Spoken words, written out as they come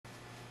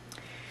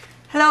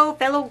Hello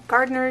fellow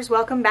gardeners,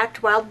 welcome back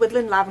to Wild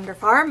Woodland Lavender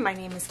Farm. My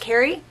name is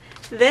Carrie.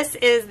 This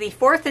is the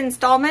fourth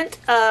installment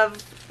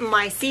of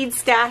my seed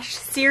stash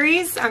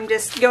series. I'm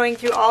just going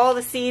through all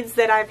the seeds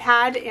that I've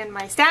had in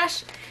my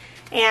stash,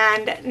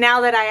 and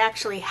now that I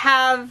actually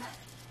have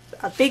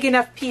a big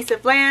enough piece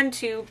of land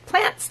to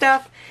plant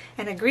stuff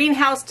and a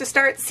greenhouse to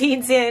start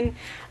seeds in,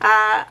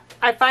 I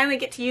finally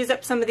get to use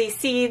up some of these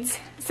seeds.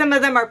 Some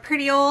of them are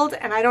pretty old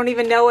and I don't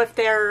even know if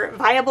they're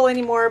viable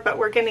anymore, but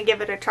we're going to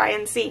give it a try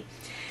and see.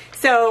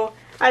 So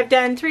I've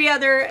done 3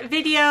 other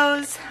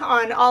videos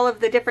on all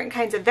of the different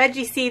kinds of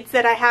veggie seeds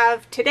that I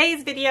have.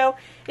 Today's video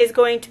is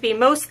going to be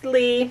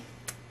mostly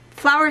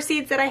flower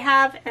seeds that I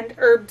have and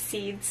herb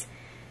seeds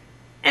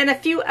and a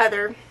few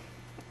other.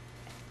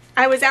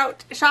 I was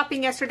out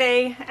shopping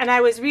yesterday and I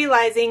was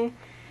realizing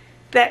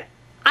that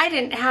I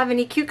didn't have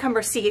any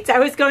cucumber seeds. I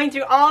was going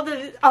through all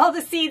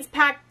the seed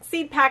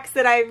packs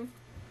that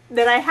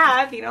I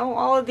have, you know,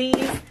 all of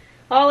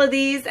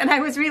these, and I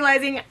was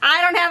realizing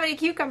I don't have any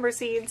cucumber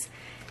seeds.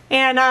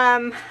 And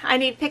I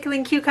need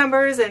pickling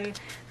cucumbers and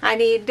I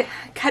need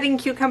cutting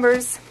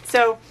cucumbers.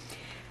 So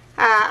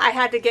I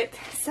had to get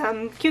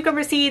some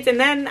cucumber seeds. And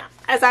then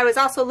as I was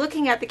also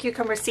looking at the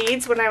cucumber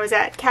seeds when I was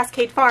at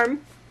Cascade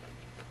Farm,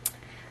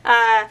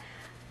 I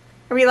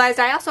realized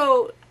I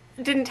also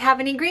didn't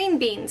have any green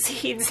bean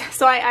seeds.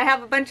 So I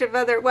have a bunch of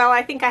other, well,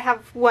 I think I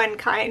have one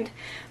kind,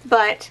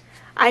 but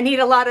I need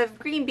a lot of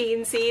green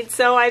bean seeds.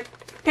 So I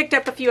picked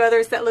up a few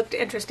others that looked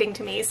interesting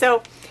to me.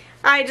 So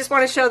I just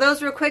want to show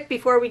those real quick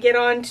before we get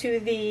on to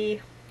the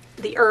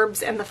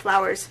herbs and the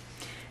flowers.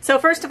 So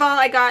first of all,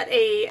 I got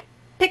a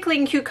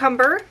pickling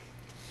cucumber.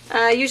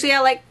 Usually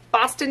I like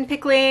Boston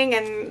pickling,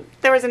 and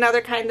there was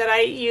another kind that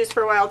I used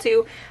for a while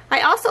too.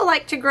 I also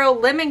like to grow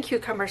lemon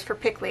cucumbers for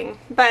pickling,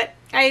 but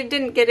I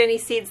didn't get any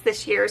seeds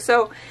this year,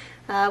 so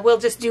we'll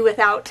just do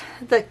without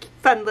the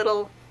fun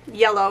little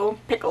yellow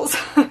pickles.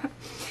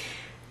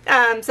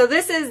 So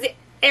this is the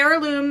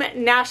Heirloom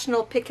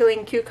National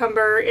Pickling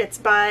Cucumber. It's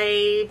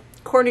by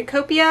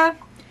Cornucopia,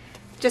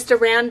 just a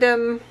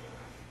random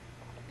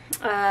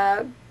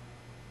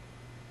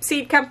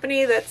seed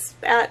company that's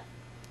at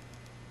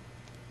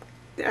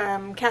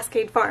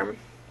Cascade Farm.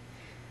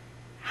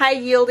 High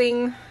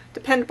yielding,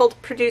 dependable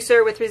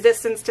producer with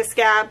resistance to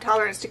scab,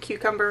 tolerance to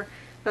cucumber,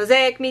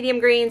 mosaic, medium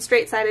green,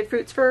 straight-sided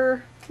fruits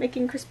for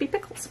making crispy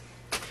pickles.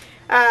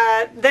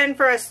 Then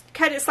for a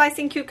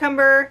slicing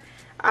cucumber,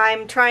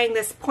 I'm trying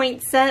this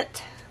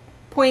Poinsett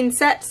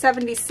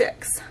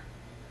 76.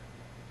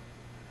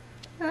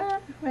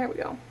 There we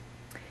go.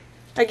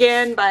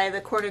 Again, by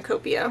the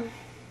Cornucopia.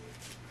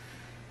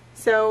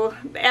 So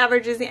the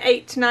average is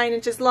 8 to 9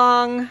 inches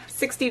long,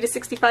 60 to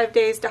 65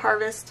 days to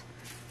harvest.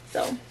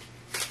 So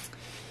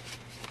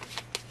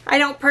I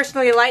don't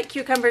personally like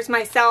cucumbers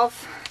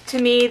myself. To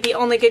me, the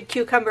only good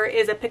cucumber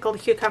is a pickled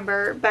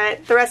cucumber,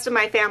 but the rest of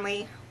my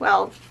family,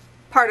 well,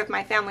 part of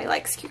my family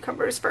likes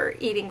cucumbers for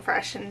eating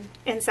fresh and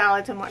in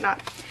salads and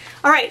whatnot.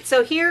 Alright,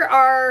 so here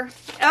are,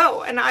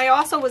 oh, and I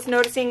also was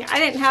noticing I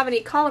didn't have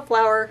any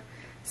cauliflower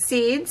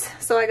seeds,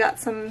 so I got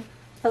some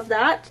of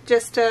that.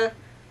 Just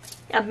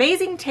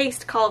Amazing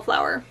Taste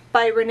Cauliflower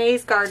by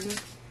Renee's Garden.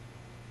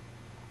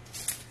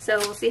 So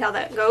we'll see how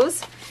that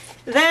goes.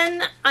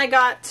 Then I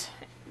got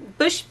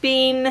Bush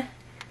Bean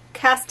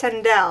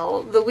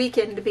Castendel, the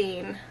weekend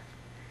bean,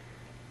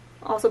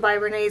 also by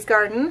Renee's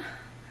Garden.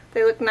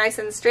 They look nice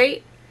and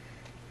straight.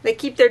 They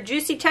keep their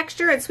juicy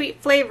texture and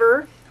sweet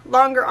flavor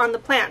longer on the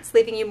plants,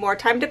 leaving you more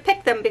time to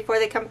pick them before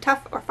they become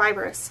tough or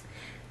fibrous.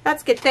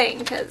 That's a good thing,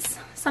 because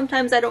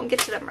sometimes I don't get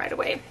to them right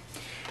away.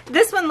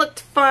 This one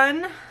looked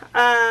fun.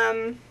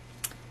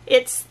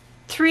 It's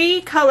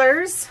 3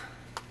 color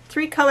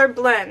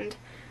blend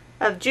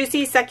of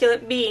juicy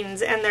succulent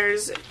beans, and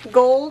there's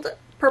gold,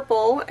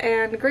 purple,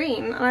 and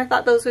green. And I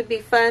thought those would be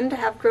fun to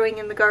have growing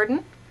in the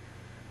garden.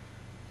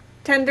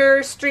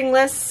 Tender,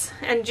 stringless,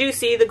 and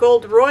juicy, the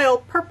gold royal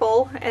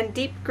purple and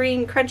deep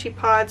green crunchy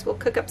pods will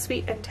cook up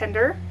sweet and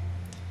tender.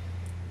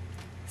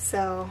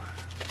 So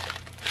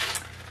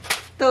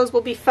those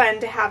will be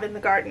fun to have in the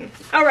garden.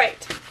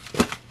 Alright,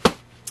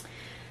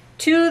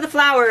 to the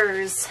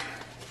flowers.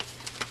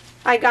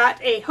 I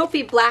got a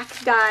Hopi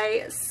Black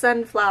Dye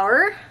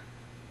sunflower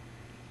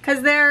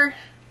because they're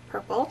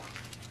purple.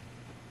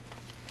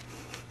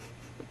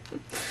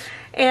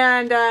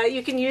 And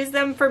you can use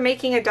them for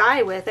making a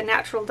dye with, a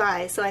natural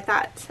dye. So I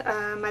thought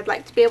I'd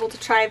like to be able to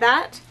try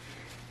that.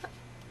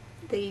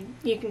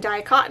 You can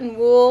dye cotton,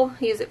 wool,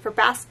 use it for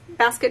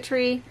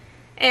basketry,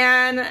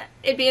 and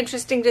it'd be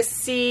interesting to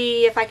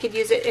see if I could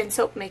use it in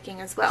soap making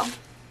as well.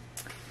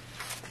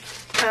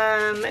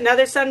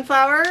 Another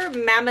sunflower,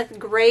 Mammoth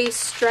Gray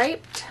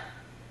Striped,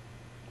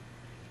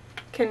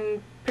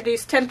 can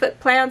produce 10-foot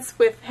plants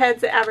with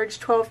heads that average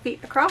 12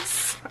 feet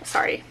across. Oh,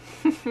 sorry.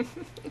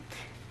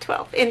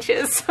 12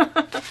 inches.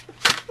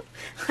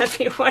 That'd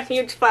be one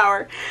huge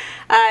flower.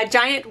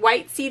 Giant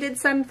white-seeded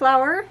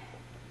sunflower.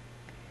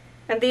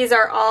 And these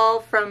are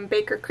all from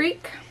Baker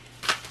Creek.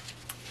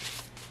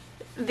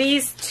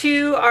 These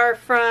two are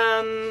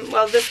from,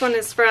 well, this one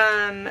is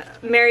from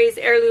Mary's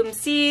Heirloom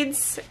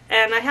Seeds,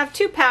 and I have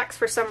 2 packs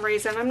for some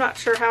reason. I'm not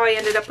sure how I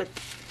ended up with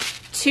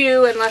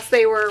 2 unless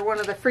they were one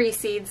of the free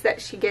seeds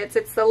that she gets.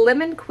 It's the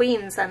Lemon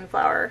Queen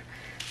sunflower.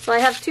 So I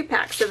have 2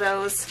 packs of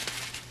those,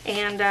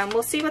 and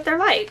we'll see what they're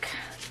like.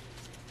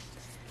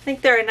 I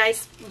think they're a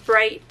nice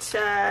bright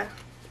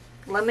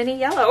lemony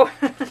yellow.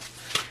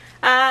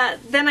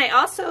 Then I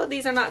also,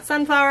 these are not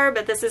sunflower,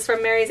 but this is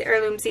from Mary's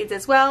Heirloom Seeds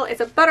as well. It's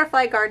a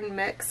butterfly garden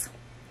mix.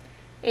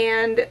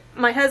 And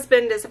my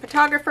husband is a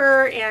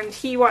photographer, and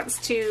he's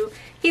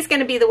going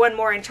to be the one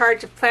more in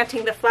charge of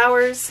planting the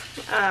flowers,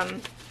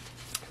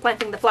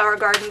 planting the flower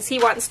gardens. He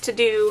wants to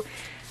do,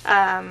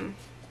 of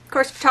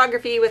course,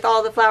 photography with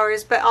all the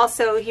flowers, but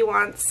also he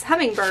wants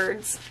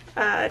hummingbirds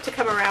to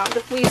come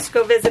around. We used to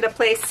go visit a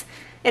place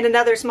in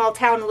another small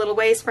town a little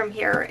ways from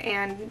here,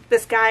 and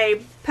this guy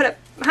put up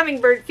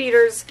hummingbird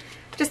feeders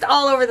just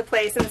all over the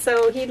place, and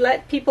so he'd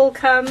let people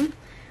come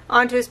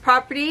onto his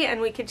property and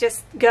we could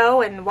just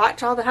go and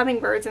watch all the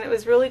hummingbirds, and it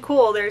was really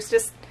cool. There's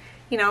just,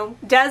 you know,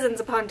 dozens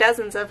upon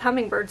dozens of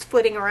hummingbirds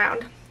flitting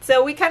around.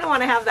 So we kind of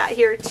want to have that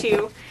here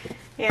too,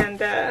 and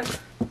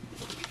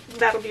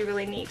that'll be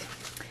really neat.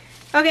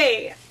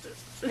 Okay,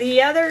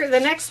 the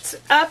next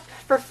up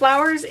for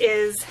flowers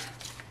is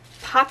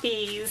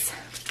poppies.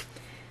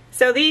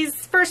 So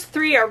these first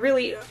 3 are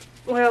really,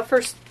 well,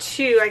 first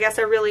 2 I guess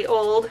are really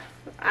old.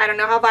 I don't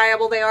know how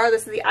viable they are.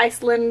 This is the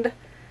Iceland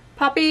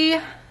poppy,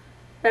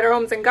 Better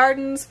Homes and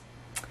Gardens,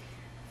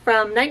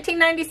 from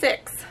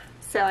 1996.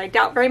 So I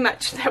doubt very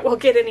much that we'll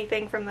get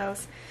anything from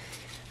those.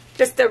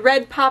 Just a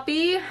red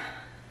poppy.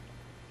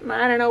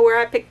 I don't know where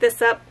I picked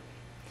this up.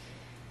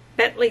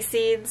 Bentley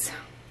Seeds.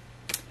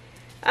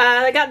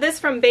 I got this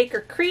from Baker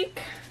Creek,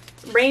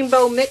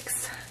 Rainbow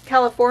Mix,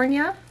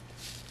 California.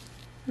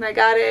 And I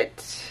got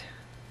it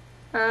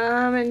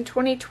in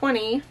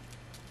 2020.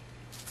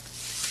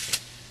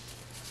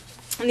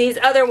 And these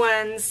other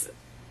ones,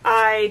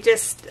 I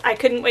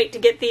couldn't wait to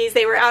get these.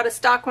 They were out of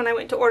stock when I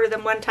went to order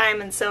them one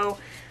time, and so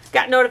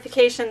got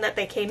notification that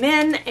they came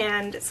in,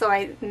 and so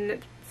I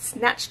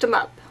snatched them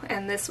up.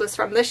 And this was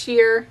from this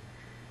year,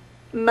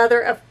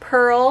 Mother of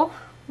Pearl.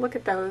 Look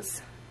at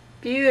those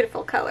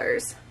beautiful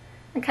colors.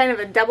 And kind of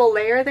a double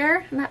layer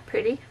there. Isn't that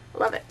pretty?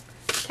 Love it.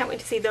 Can't wait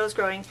to see those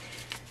growing.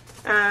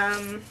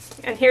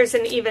 And here's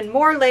an even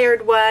more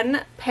layered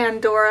one,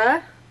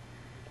 Pandora.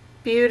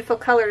 Beautiful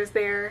colors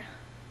there.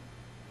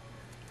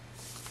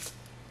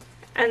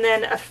 And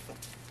then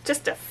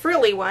just a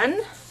frilly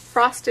one,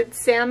 Frosted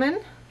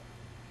Salmon.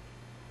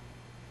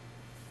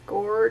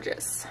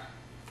 Gorgeous.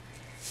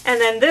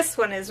 And then this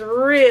one is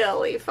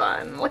really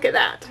fun. Look at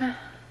that.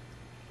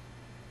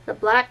 The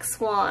Black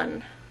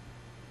Swan.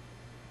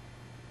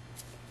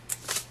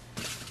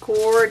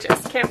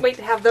 Gorgeous. Can't wait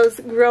to have those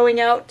growing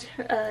out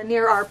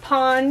near our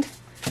pond.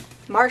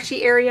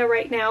 Marshy area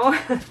right now.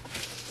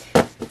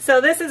 So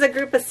this is a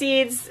group of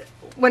seeds.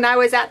 When I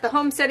was at the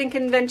homesteading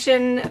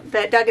convention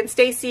that Doug and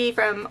Stacy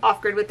from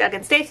Off Grid with Doug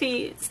and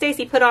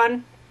Stacy put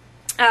on,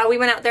 we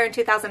went out there in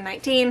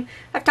 2019.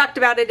 I've talked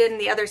about it in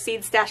the other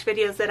seed stash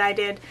videos that I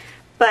did.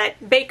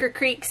 But Baker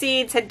Creek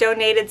Seeds had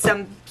donated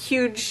some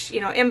huge, you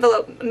know,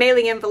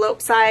 mailing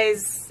envelope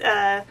size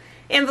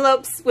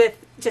envelopes with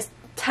just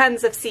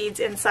tons of seeds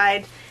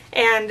inside.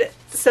 And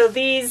so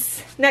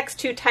these next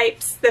 2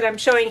 types that I'm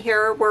showing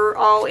here were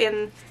all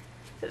in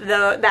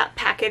that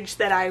package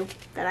that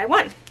I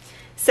won.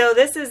 So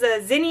this is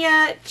a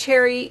Zinnia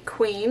Cherry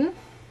Queen.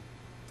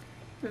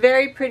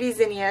 Very pretty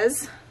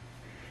zinnias.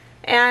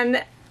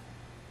 And,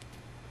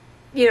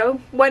 you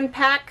know, 1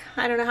 pack,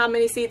 I don't know how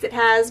many seeds it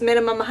has,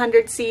 minimum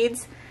 100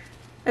 seeds.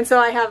 And so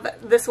I have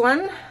this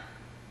one.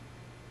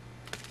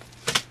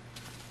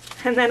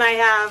 And then I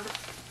have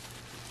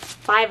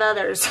 5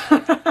 others.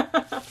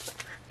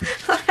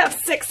 I have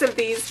 6 of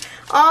these,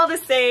 all the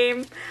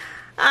same.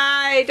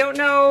 I don't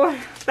know,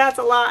 that's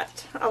a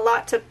lot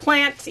to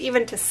plant,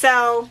 even to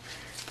sell.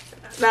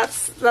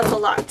 That's a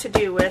lot to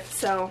do with,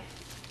 so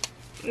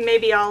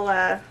maybe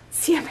I'll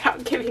see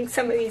about giving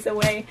some of these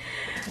away.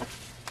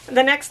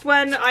 The next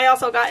one I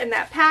also got in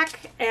that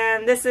pack,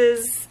 and this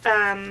is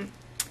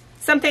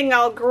something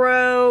I'll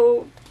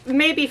grow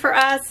maybe for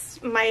us.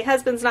 My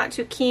husband's not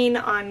too keen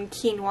on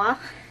quinoa.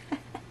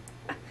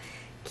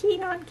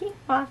 Keen on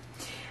quinoa.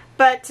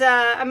 But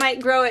I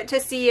might grow it to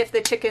see if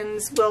the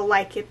chickens will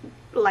like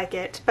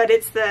it. But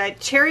it's the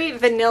Cherry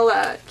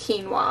Vanilla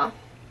Quinoa.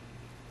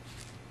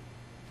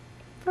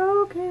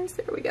 Focus,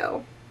 there we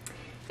go.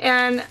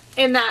 And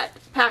in that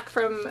pack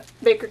from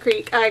Baker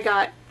Creek, I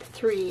got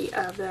 3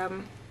 of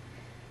them.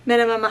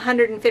 Minimum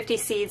 150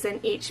 seeds in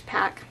each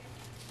pack.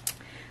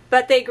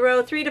 But they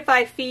grow 3 to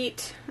 5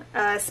 feet,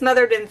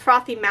 smothered in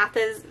frothy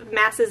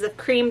masses of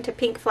cream to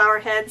pink flower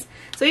heads.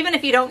 So even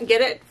if you don't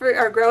get it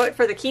or grow it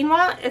for the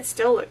quinoa, it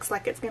still looks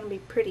like it's going to be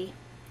pretty.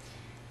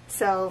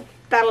 So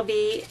that'll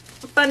be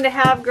fun to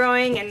have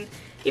growing, and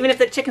even if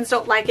the chickens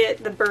don't like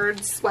it,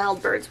 the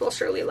wild birds will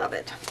surely love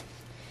it.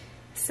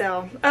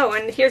 So, oh,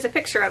 and here's a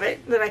picture of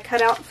it that I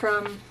cut out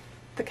from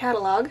the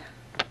catalog.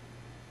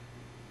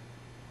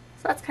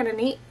 So that's kind of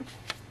neat.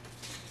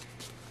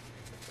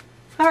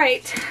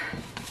 Alright.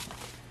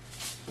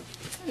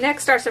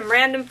 Next are some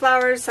random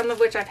flowers, some of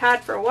which I've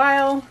had for a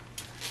while.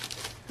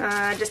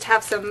 Just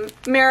have some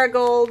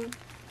marigold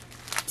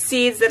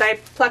seeds that I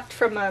plucked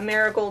from a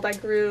marigold I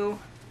grew.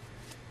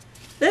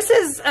 This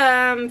is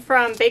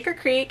from Baker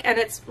Creek, and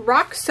it's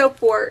rock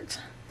soapwort.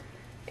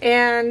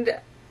 And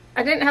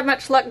I didn't have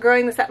much luck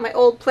growing this at my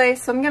old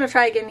place, so I'm going to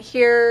try again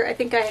here. I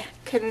think I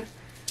can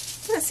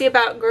see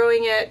about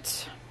growing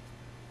it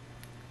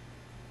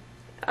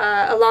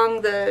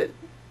along the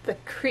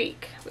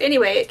creek.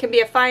 Anyway, it can be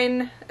a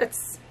fine,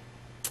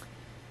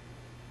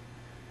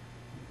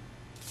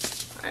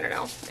 I don't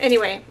know.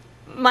 Anyway,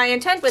 my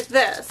intent with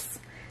this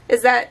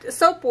is that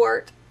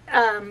soapwort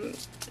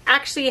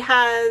actually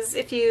has,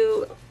 if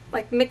you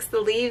like mix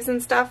the leaves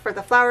and stuff or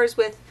the flowers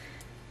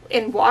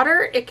in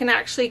water, it can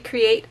actually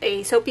create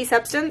a soapy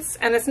substance,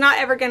 and it's not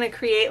ever going to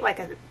create like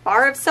a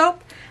bar of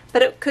soap,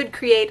 but it could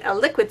create a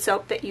liquid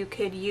soap that you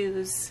could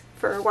use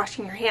for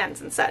washing your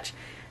hands and such.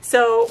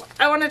 So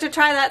I wanted to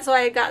try that, so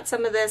I got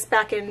some of this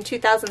back in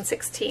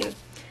 2016.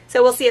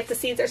 So we'll see if the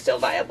seeds are still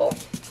viable.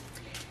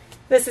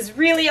 This is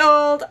really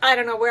old. I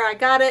don't know where I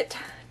got it.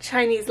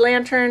 Chinese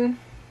lantern.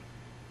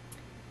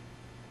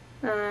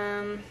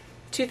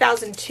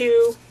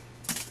 2002.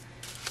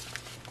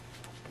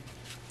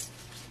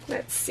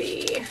 Let's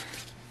see.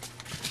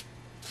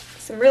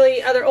 Some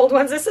really other old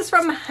ones. This is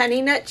from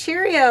Honey Nut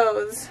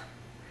Cheerios.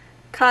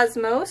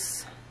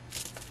 Cosmos.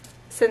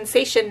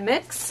 Sensation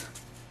Mix.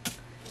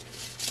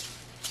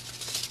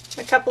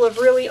 A couple of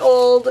really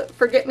old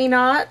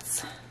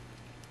forget-me-nots.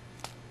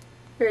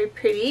 Very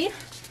pretty.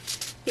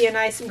 Be a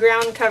nice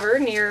ground cover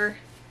near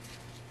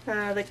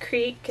the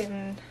creek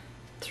and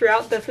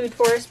throughout the food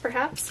forest,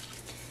 perhaps.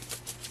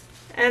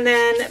 And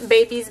then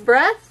Baby's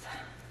Breath.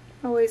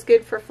 Always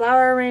good for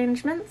flower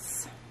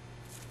arrangements.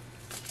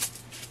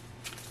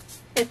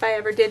 If I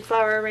ever did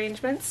flower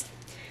arrangements.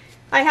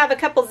 I have a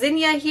couple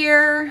zinnia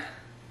here.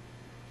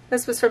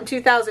 This was from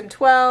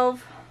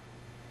 2012.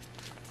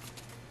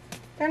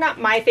 They're not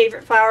my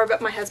favorite flower,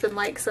 but my husband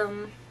likes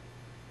them.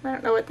 I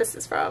don't know what this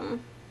is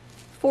from.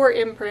 For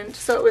Imprint,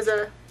 so it was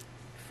a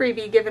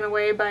freebie given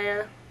away by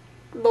a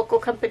local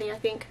company, I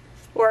think,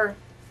 or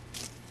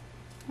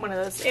one of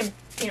those,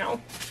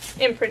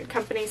 imprint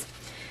companies.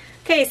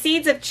 Okay,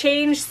 Seeds of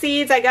Change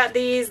seeds. I got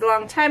these a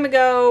long time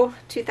ago,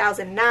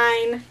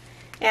 2009,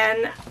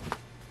 and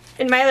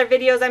in my other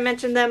videos I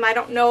mentioned them. I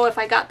don't know if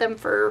I got them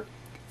for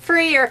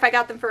free or if I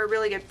got them for a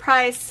really good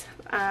price,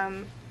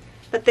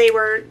 but they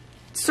were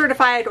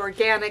certified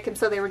organic, and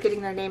so they were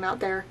getting their name out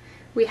there.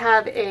 We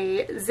have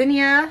a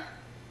zinnia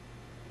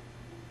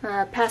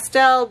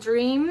Pastel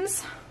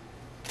Dreams.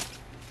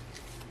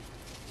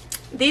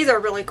 These are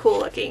really cool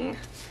looking.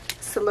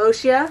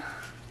 Celosia,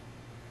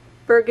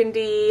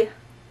 Burgundy,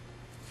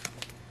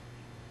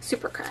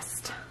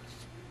 Supercrest.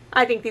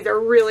 I think these are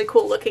really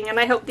cool looking, and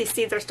I hope these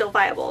seeds are still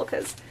viable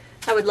because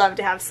I would love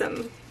to have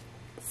some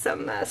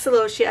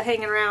Celosia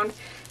hanging around.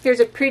 Here's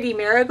a pretty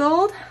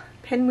marigold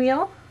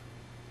pinwheel.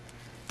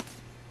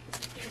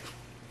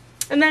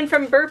 And then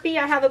from Burpee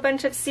I have a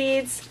bunch of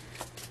seeds.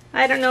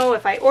 I don't know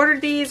if I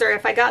ordered these or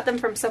if I got them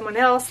from someone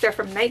else. They're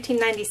from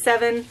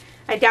 1997.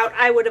 I doubt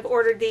I would have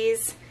ordered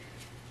these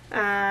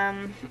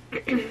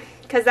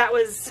because that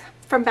was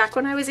from back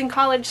when I was in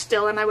college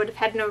still, and I would have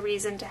had no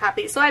reason to have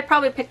these. So I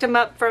probably picked them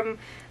up from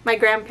my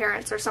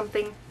grandparents or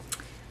something.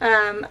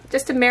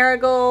 Just a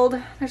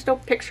marigold. There's no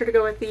picture to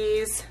go with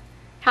these.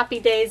 Happy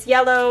Days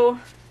Yellow.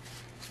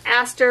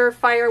 Aster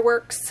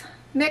Fireworks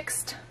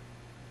Mixed.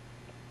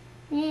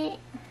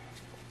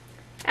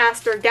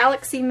 Aster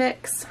Galaxy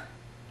Mix.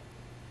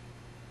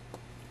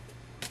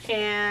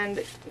 And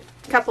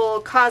a couple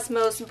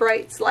Cosmos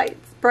Bright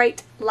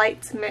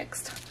Lights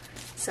mixed.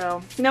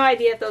 So, no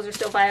idea if those are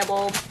still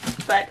viable,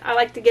 but I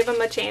like to give them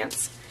a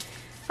chance.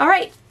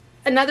 Alright,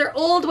 another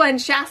old one,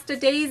 Shasta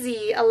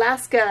Daisy,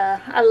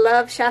 Alaska. I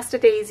love Shasta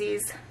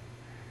Daisies.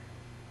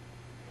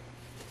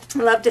 I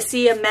love to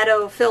see a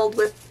meadow filled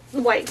with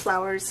white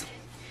flowers.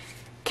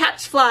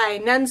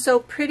 Catchfly, None So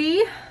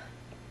Pretty.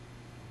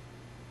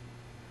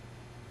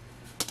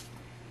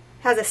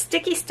 Has a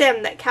sticky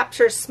stem that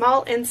captures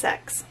small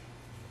insects.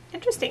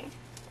 Interesting.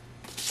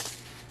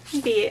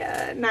 Be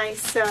a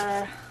nice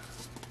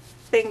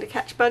thing to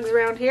catch bugs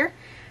around here.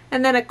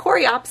 And then a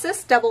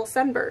Coreopsis Double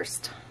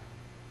Sunburst.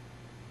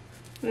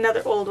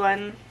 Another old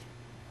one,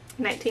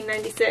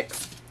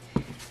 1996.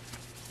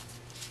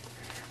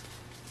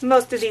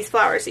 Most of these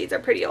flower seeds are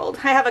pretty old.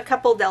 I have a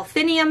couple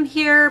Delphinium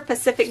here,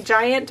 Pacific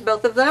Giant,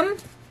 both of them.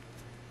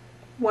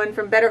 One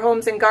from Better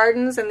Homes and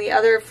Gardens and the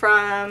other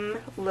from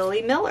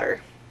Lily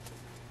Miller.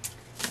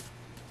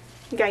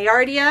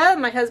 Gallardia,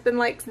 my husband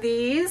likes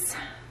these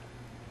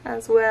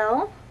as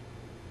well.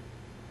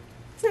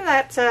 Isn't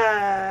that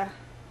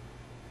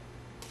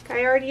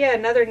Gallardia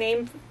another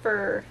name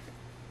for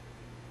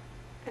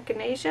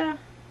Echinacea?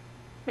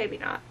 Maybe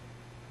not.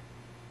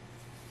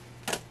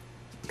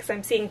 Because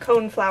I'm seeing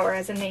coneflower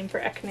as a name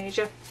for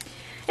Echinacea.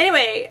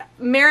 Anyway,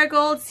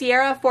 Marigold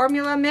Sierra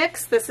Formula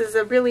Mix. This is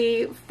a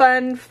really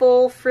fun,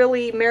 full,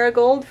 frilly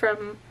marigold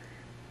from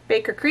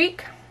Baker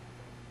Creek.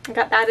 I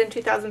got that in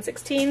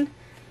 2016.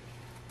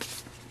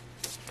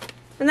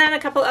 And then a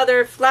couple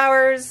other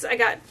flowers. I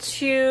got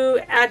 2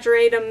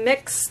 Ageratum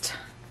mixed.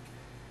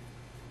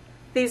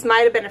 These might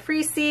have been a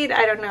free seed.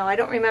 I don't know. I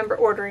don't remember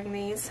ordering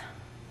these.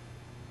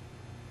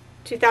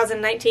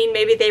 2019,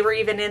 maybe they were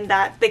even in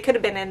that. They could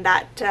have been in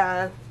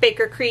that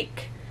Baker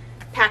Creek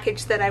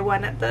package that I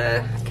won at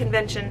the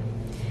convention.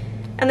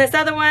 And this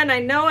other one I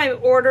know I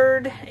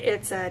ordered.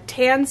 It's a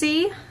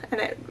tansy, and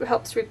it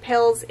helps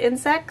repels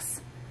insects.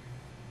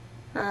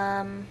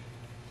 It's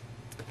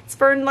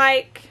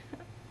fern-like.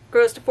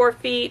 Grows to 4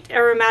 feet,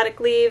 aromatic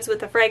leaves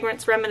with a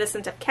fragrance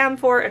reminiscent of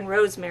camphor and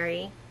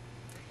rosemary.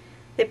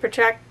 They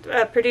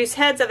produce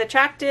heads of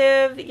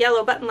attractive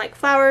yellow button-like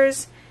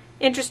flowers,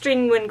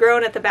 interesting when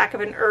grown at the back of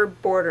an herb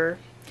border.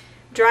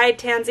 Dried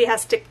tansy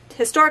has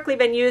historically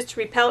been used to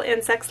repel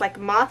insects like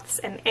moths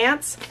and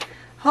ants.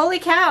 Holy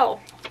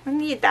cow! I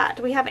need that.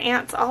 We have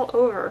ants all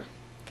over.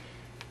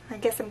 I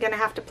guess I'm going to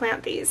have to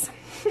plant these.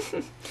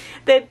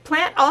 The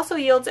plant also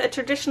yields a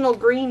traditional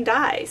green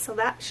dye, so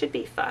that should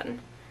be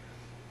fun.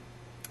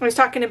 I was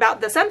talking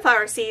about the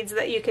sunflower seeds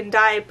that you can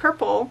dye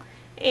purple,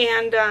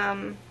 and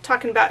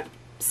talking about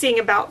seeing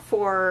about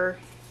for,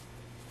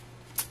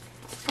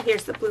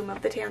 here's the bloom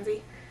of the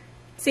tansy,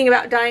 seeing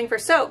about dyeing for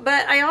soap,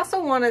 but I also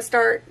want to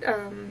start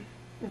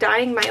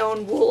dyeing my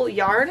own wool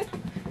yarn,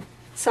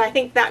 so I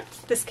think that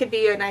this could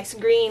be a nice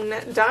green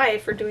dye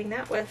for doing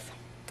that with.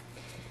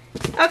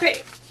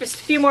 Okay, just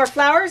a few more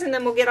flowers and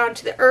then we'll get on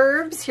to the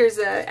herbs. Here's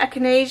a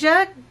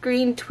echinacea,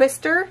 green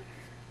twister.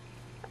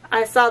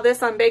 I saw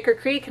this on Baker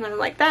Creek and I was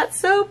like, that's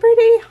so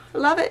pretty. I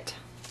love it.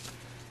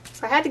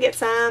 So I had to get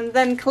some.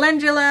 Then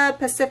Calendula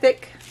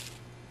Pacific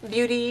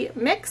Beauty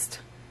Mixed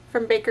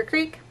from Baker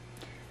Creek.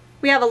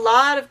 We have a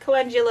lot of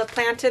calendula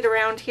planted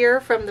around here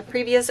from the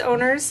previous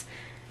owners.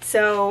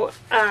 So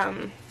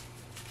I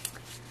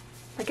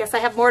guess I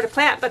have more to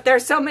plant, but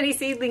there's so many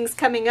seedlings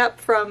coming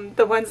up from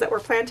the ones that were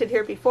planted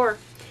here before.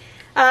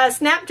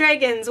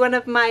 Snapdragons, one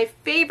of my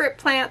favorite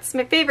plants,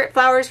 my favorite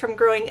flowers from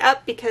growing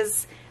up,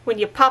 because when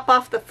you pop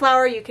off the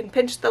flower, you can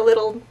pinch the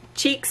little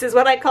cheeks, is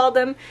what I call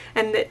them,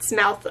 and its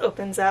mouth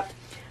opens up.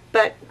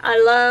 But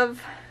I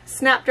love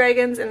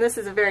snapdragons, and this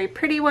is a very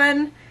pretty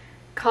one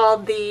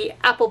called the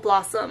Apple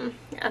Blossom,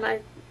 and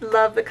I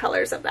love the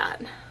colors of that.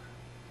 And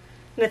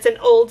it's an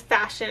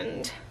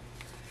old-fashioned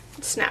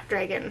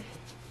snapdragon.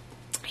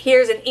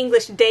 Here's an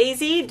English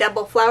daisy,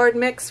 double flowered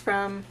mix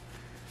from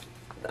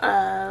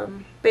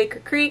Baker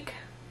Creek.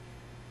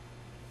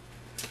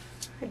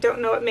 I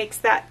don't know what makes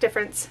that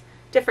different.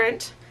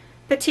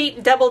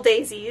 Petite double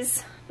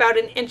daisies, about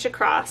 1 inch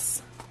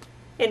across,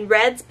 in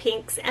reds,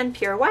 pinks, and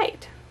pure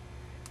white.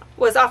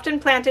 Was often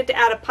planted to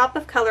add a pop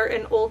of color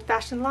in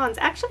old-fashioned lawns.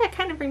 Actually, I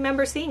kind of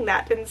remember seeing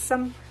that in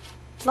some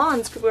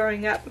lawns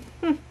growing up.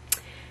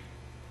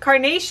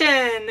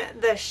 Carnation,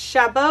 the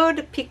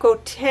Chabot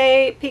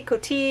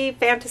Picoté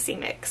Fantasy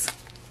Mix.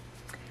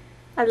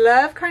 I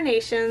love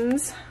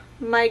carnations.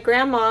 My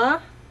grandma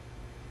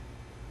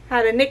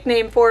had a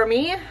nickname for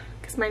me.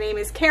 My name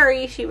is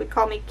Carrie, she would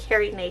call me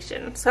Carrie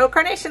Nation. So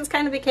carnations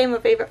kind of became a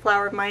favorite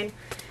flower of mine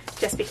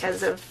just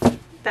because of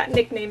that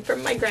nickname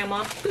from my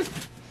grandma.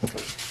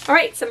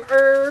 Alright, some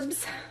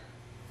herbs.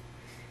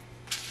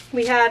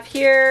 We have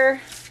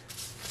here,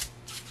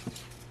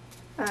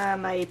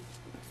 I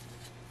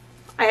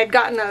had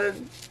gotten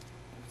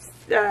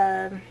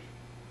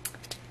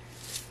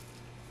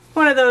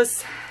one of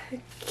those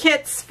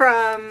kits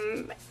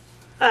from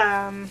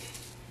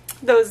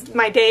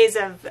my days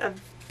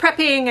of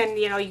prepping, and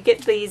you know, you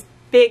get these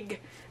big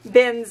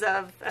bins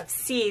of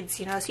seeds,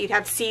 you know, so you'd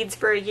have seeds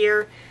for a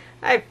year.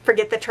 I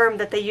forget the term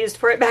that they used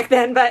for it back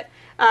then, but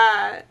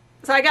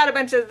so I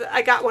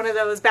got one of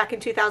those back in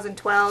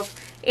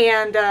 2012,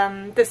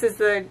 and this is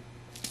the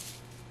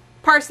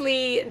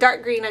parsley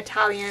dark green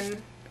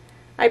Italian.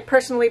 I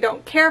personally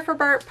don't care for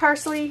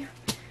parsley.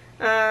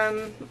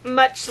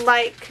 Much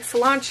like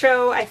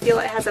cilantro, I feel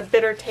it has a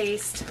bitter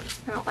taste.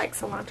 I don't like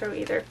cilantro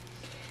either.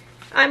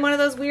 I'm one of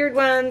those weird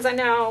ones, I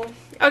know.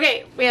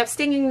 Okay, we have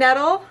stinging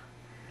nettle,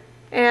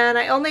 and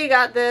I only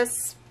got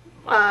this,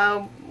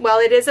 well,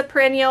 it is a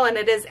perennial and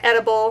it is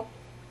edible,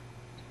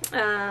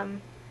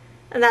 and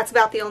that's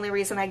about the only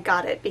reason I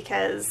got it,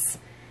 because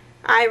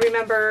I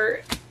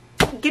remember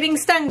getting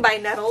stung by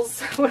nettles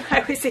when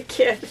I was a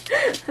kid.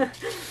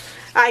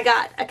 I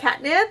got a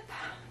catnip.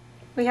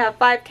 We have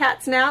 5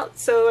 cats now,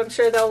 so I'm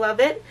sure they'll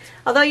love it.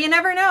 Although you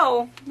never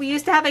know. We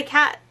used to have a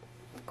cat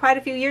quite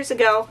a few years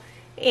ago,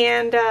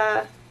 and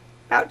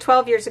about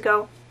 12 years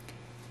ago,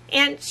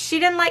 and she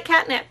didn't like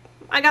catnip.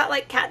 I got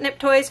like catnip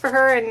toys for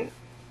her, and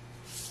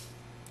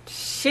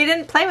she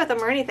didn't play with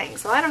them or anything,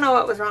 so I don't know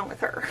what was wrong with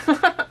her.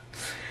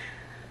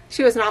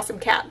 She was an awesome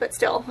cat, but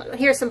still.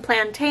 Here's some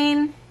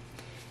plantain,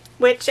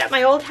 which at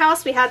my old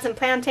house we had some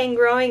plantain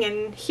growing,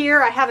 and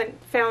here I haven't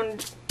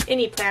found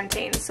any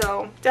plantain,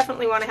 so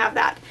definitely want to have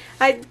that.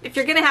 If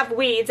you're going to have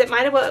weeds, it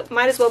might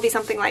as well be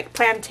something like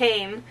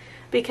plantain.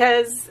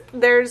 because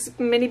there's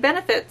many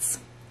benefits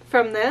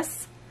from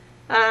this.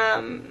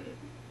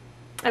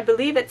 I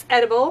believe it's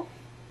edible,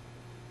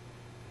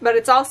 but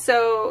it's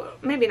also,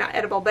 maybe not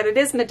edible, but it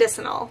is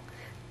medicinal.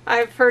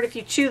 I've heard if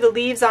you chew the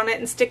leaves on it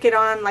and stick it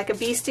on like a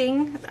bee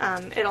sting,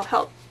 it'll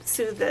help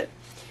soothe it.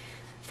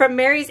 From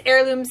Mary's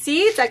Heirloom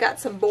Seeds, I got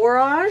some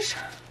borage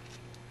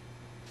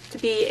to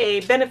be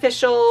a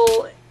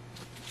beneficial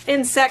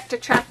insect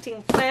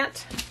attracting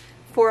plant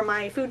for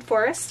my food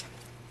forest.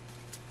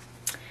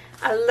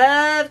 I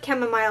love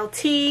chamomile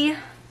tea,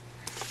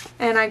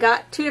 and I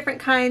got 2 different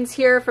kinds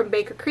here from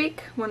Baker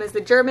Creek. One is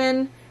the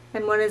German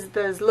and one is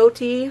the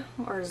Zloty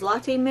or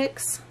Zloty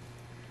mix.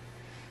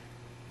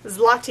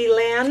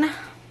 Zlotyland,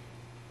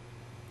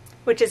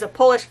 which is a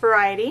Polish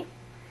variety.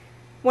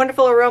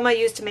 Wonderful aroma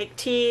used to make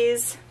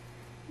teas.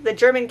 The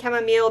German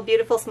chamomile,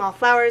 beautiful small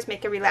flowers,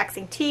 make a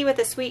relaxing tea with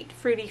a sweet,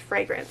 fruity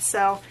fragrance.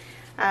 So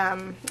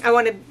I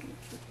want to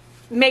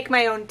make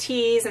my own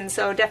teas, and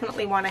so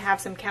definitely want to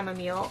have some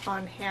chamomile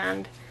on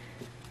hand,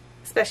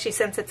 especially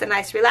since it's a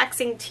nice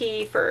relaxing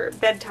tea for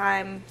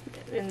bedtime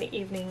in the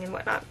evening and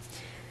whatnot.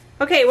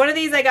 Okay, one of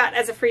these I got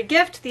as a free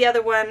gift. The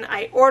other one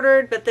I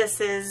ordered, but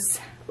this is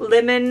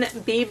lemon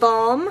bee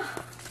balm.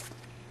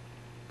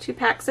 2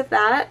 packs of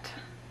that.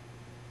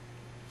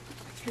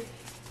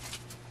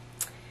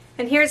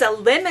 And here's a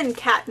lemon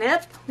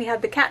catnip. We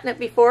had the catnip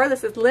before.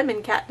 This is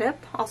lemon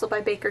catnip, also by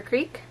Baker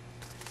Creek.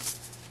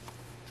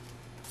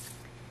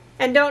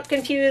 And don't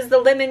confuse the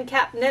lemon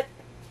catnip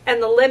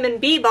and the lemon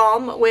bee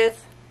balm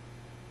with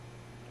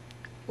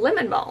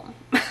lemon balm.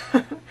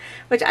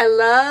 Which I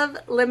love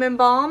lemon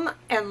balm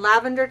and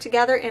lavender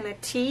together in a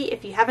tea.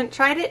 If you haven't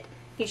tried it,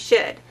 you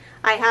should.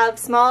 I have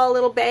small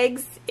little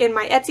bags in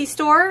my Etsy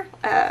store,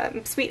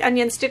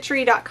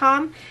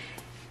 sweetonionstitchery.com.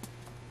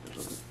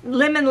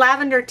 Lemon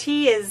lavender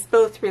tea is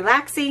both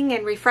relaxing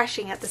and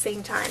refreshing at the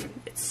same time.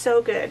 It's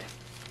so good.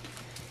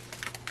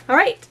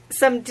 Alright,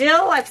 some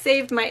dill. I've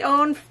saved my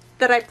own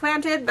that I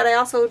planted, but I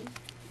also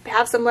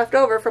have some left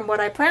over from what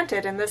I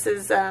planted, and this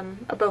is a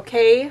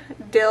bouquet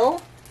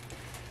dill.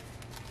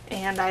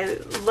 And I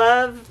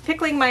love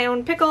pickling my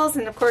own pickles,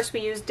 and of course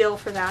we use dill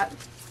for that.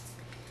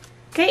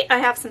 Okay, I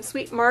have some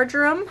sweet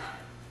marjoram.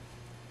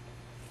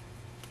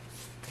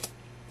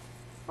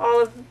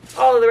 All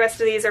of the rest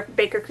of these are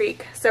Baker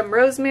Creek. Some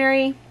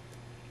rosemary,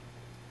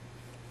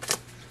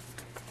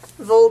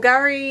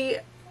 Vulgari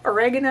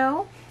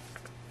oregano,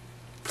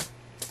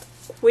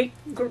 Greek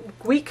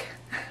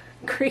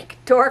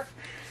dwarf,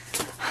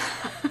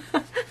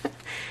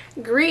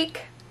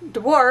 Greek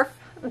dwarf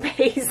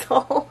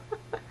basil.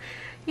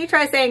 You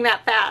try saying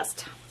that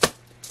fast.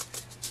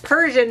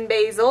 Persian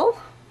basil.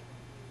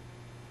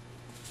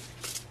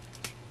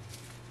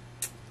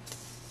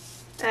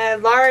 A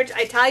large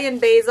Italian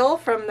basil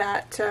from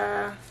that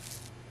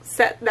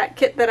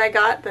kit that I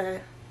got, a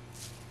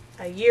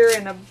year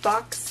in a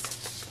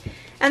box.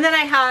 And then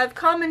I have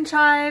common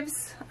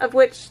chives, of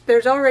which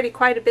there's already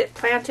quite a bit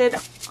planted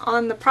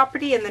on the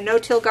property in the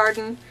no-till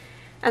garden.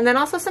 And then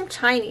also some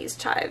Chinese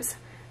chives.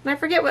 And I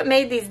forget what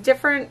made these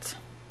different.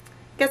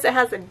 I guess it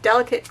has a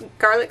delicate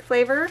garlic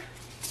flavor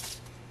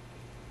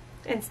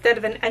instead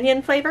of an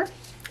onion flavor.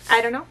 I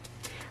don't know.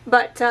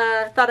 But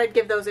thought I'd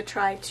give those a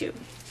try too.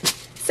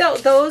 So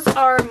those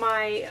are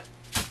my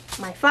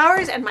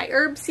flowers and my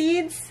herb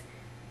seeds.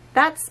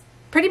 That's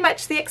pretty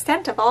much the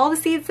extent of all the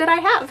seeds that I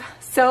have.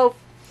 So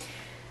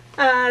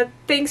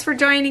thanks for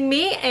joining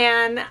me,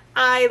 and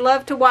I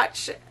love to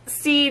watch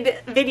seed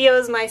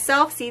videos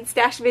myself, seed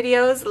stash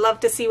videos.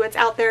 Love to see what's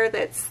out there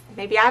that's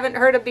maybe I haven't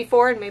heard of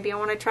before and maybe I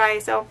want to try.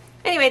 So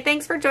anyway,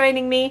 thanks for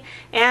joining me,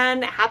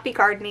 and happy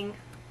gardening.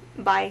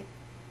 Bye.